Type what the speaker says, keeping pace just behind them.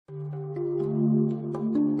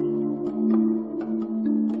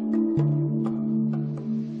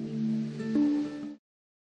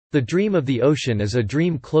The dream of the ocean is a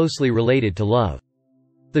dream closely related to love.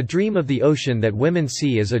 The dream of the ocean that women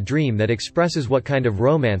see is a dream that expresses what kind of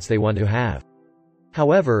romance they want to have.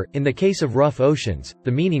 However, in the case of rough oceans,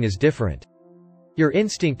 the meaning is different. Your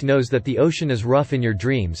instinct knows that the ocean is rough in your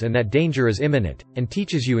dreams and that danger is imminent, and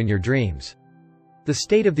teaches you in your dreams. The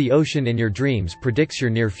state of the ocean in your dreams predicts your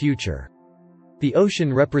near future. The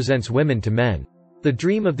ocean represents women to men. The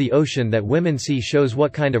dream of the ocean that women see shows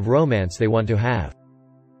what kind of romance they want to have.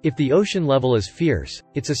 If the ocean level is fierce,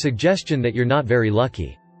 it's a suggestion that you're not very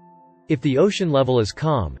lucky. If the ocean level is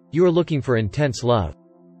calm, you are looking for intense love.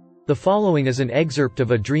 The following is an excerpt of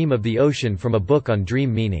a dream of the ocean from a book on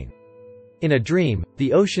dream meaning. In a dream,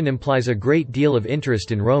 the ocean implies a great deal of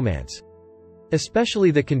interest in romance. Especially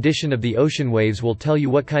the condition of the ocean waves will tell you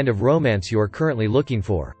what kind of romance you are currently looking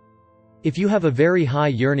for. If you have a very high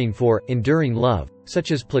yearning for, enduring love, such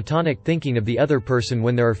as platonic thinking of the other person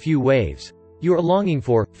when there are few waves, you are longing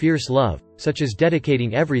for, fierce love, such as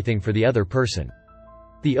dedicating everything for the other person.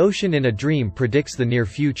 The ocean in a dream predicts the near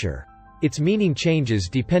future. Its meaning changes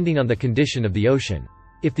depending on the condition of the ocean.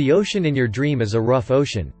 If the ocean in your dream is a rough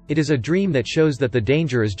ocean, it is a dream that shows that the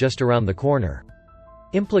danger is just around the corner.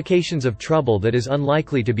 Implications of trouble that is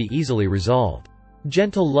unlikely to be easily resolved.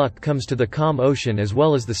 Gentle luck comes to the calm ocean as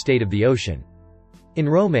well as the state of the ocean. In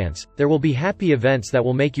romance, there will be happy events that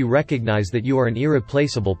will make you recognize that you are an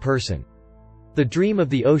irreplaceable person. The dream of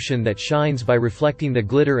the ocean that shines by reflecting the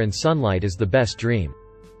glitter and sunlight is the best dream.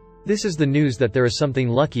 This is the news that there is something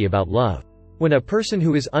lucky about love. When a person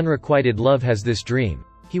who is unrequited love has this dream,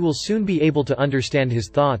 he will soon be able to understand his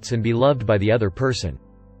thoughts and be loved by the other person.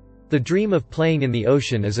 The dream of playing in the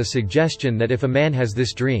ocean is a suggestion that if a man has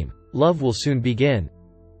this dream, love will soon begin.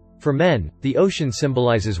 For men, the ocean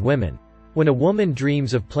symbolizes women. When a woman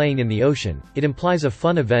dreams of playing in the ocean, it implies a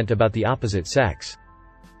fun event about the opposite sex.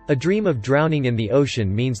 A dream of drowning in the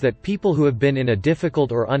ocean means that people who have been in a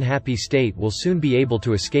difficult or unhappy state will soon be able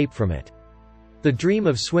to escape from it. The dream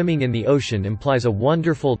of swimming in the ocean implies a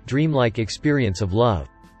wonderful, dreamlike experience of love.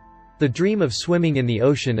 The dream of swimming in the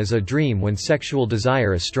ocean is a dream when sexual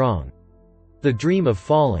desire is strong. The dream of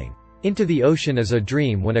falling into the ocean is a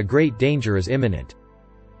dream when a great danger is imminent.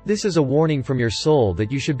 This is a warning from your soul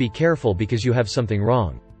that you should be careful because you have something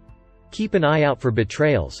wrong. Keep an eye out for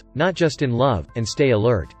betrayals, not just in love, and stay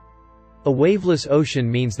alert. A waveless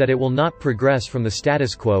ocean means that it will not progress from the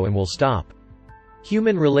status quo and will stop.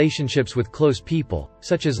 Human relationships with close people,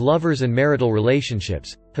 such as lovers and marital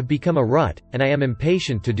relationships, have become a rut, and I am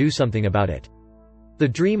impatient to do something about it. The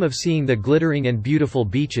dream of seeing the glittering and beautiful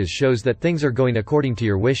beaches shows that things are going according to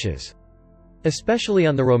your wishes. Especially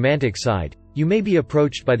on the romantic side, you may be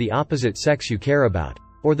approached by the opposite sex you care about,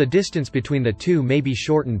 or the distance between the two may be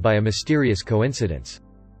shortened by a mysterious coincidence.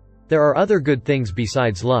 There are other good things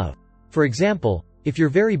besides love. For example, if you're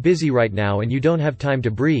very busy right now and you don't have time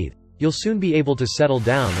to breathe, you'll soon be able to settle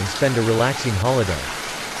down and spend a relaxing holiday.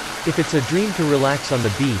 If it's a dream to relax on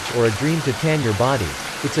the beach or a dream to tan your body,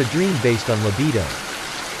 it's a dream based on libido.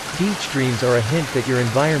 Beach dreams are a hint that your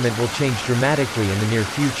environment will change dramatically in the near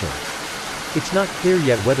future. It's not clear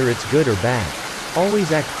yet whether it's good or bad.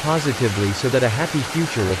 Always act positively so that a happy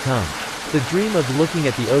future will come. The dream of looking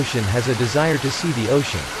at the ocean has a desire to see the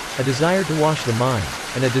ocean, a desire to wash the mind,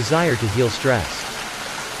 and a desire to heal stress.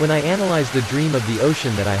 When I analyzed the dream of the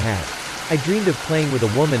ocean that I had, I dreamed of playing with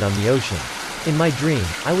a woman on the ocean. In my dream,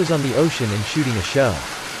 I was on the ocean and shooting a show.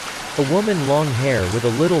 A woman long hair with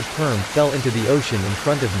a little perm fell into the ocean in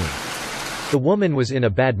front of me. The woman was in a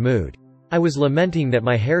bad mood. I was lamenting that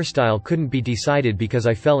my hairstyle couldn't be decided because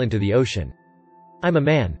I fell into the ocean. I'm a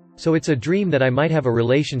man, so it's a dream that I might have a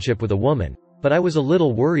relationship with a woman, but I was a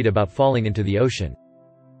little worried about falling into the ocean.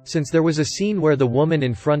 Since there was a scene where the woman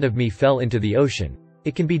in front of me fell into the ocean,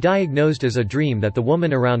 it can be diagnosed as a dream that the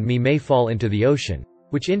woman around me may fall into the ocean,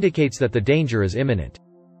 which indicates that the danger is imminent.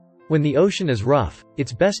 When the ocean is rough,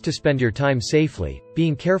 it's best to spend your time safely,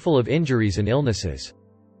 being careful of injuries and illnesses.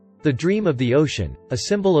 The dream of the ocean, a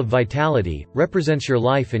symbol of vitality, represents your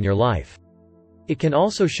life and your life. It can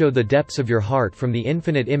also show the depths of your heart from the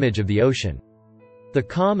infinite image of the ocean. The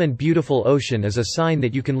calm and beautiful ocean is a sign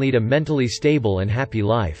that you can lead a mentally stable and happy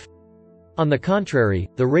life. On the contrary,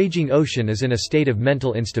 the raging ocean is in a state of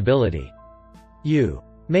mental instability. You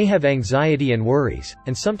may have anxiety and worries,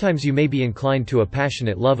 and sometimes you may be inclined to a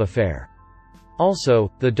passionate love affair.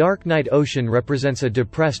 Also, the dark night ocean represents a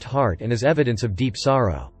depressed heart and is evidence of deep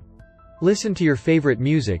sorrow. Listen to your favorite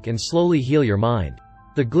music and slowly heal your mind.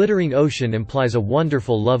 The glittering ocean implies a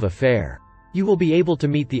wonderful love affair. You will be able to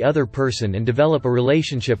meet the other person and develop a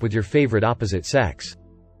relationship with your favorite opposite sex.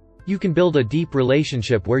 You can build a deep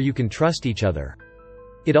relationship where you can trust each other.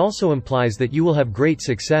 It also implies that you will have great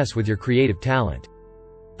success with your creative talent.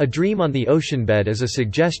 A dream on the ocean bed is a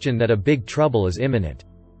suggestion that a big trouble is imminent.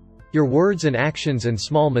 Your words and actions and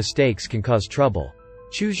small mistakes can cause trouble.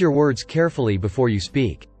 Choose your words carefully before you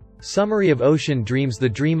speak. Summary of ocean dreams. The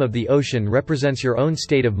dream of the ocean represents your own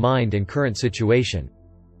state of mind and current situation.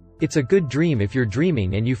 It's a good dream if you're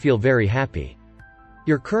dreaming and you feel very happy.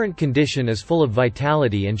 Your current condition is full of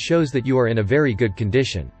vitality and shows that you are in a very good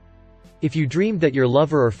condition. If you dreamed that your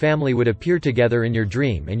lover or family would appear together in your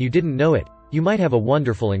dream and you didn't know it, you might have a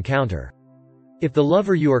wonderful encounter. If the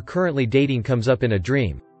lover you are currently dating comes up in a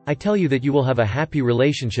dream, I tell you that you will have a happy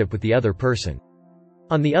relationship with the other person.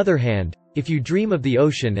 On the other hand, if you dream of the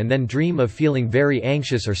ocean and then dream of feeling very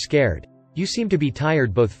anxious or scared, you seem to be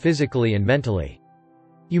tired both physically and mentally.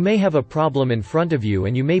 You may have a problem in front of you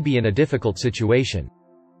and you may be in a difficult situation.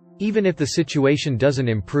 Even if the situation doesn't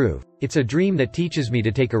improve, it's a dream that teaches me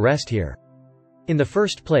to take a rest here. In the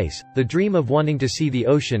first place, the dream of wanting to see the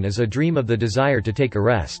ocean is a dream of the desire to take a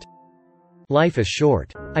rest. Life is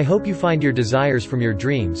short. I hope you find your desires from your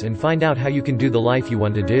dreams and find out how you can do the life you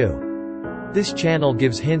want to do. This channel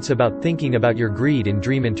gives hints about thinking about your greed in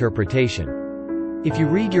dream interpretation. If you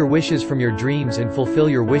read your wishes from your dreams and fulfill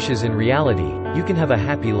your wishes in reality, you can have a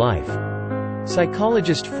happy life.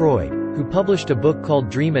 Psychologist Freud, who published a book called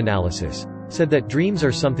Dream Analysis, said that dreams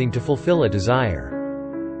are something to fulfill a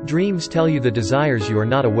desire. Dreams tell you the desires you are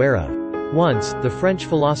not aware of. Once, the French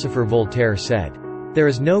philosopher Voltaire said, "There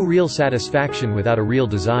is no real satisfaction without a real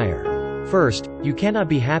desire. First, you cannot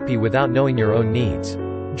be happy without knowing your own needs."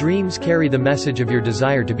 Dreams carry the message of your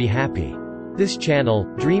desire to be happy. This channel,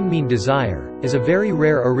 Dream Mean Desire, is a very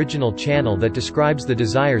rare original channel that describes the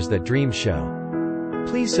desires that dreams show.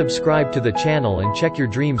 Please subscribe to the channel and check your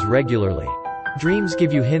dreams regularly. Dreams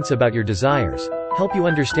give you hints about your desires, help you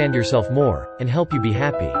understand yourself more, and help you be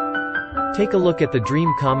happy. Take a look at the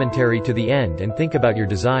dream commentary to the end and think about your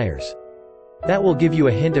desires. That will give you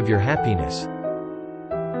a hint of your happiness.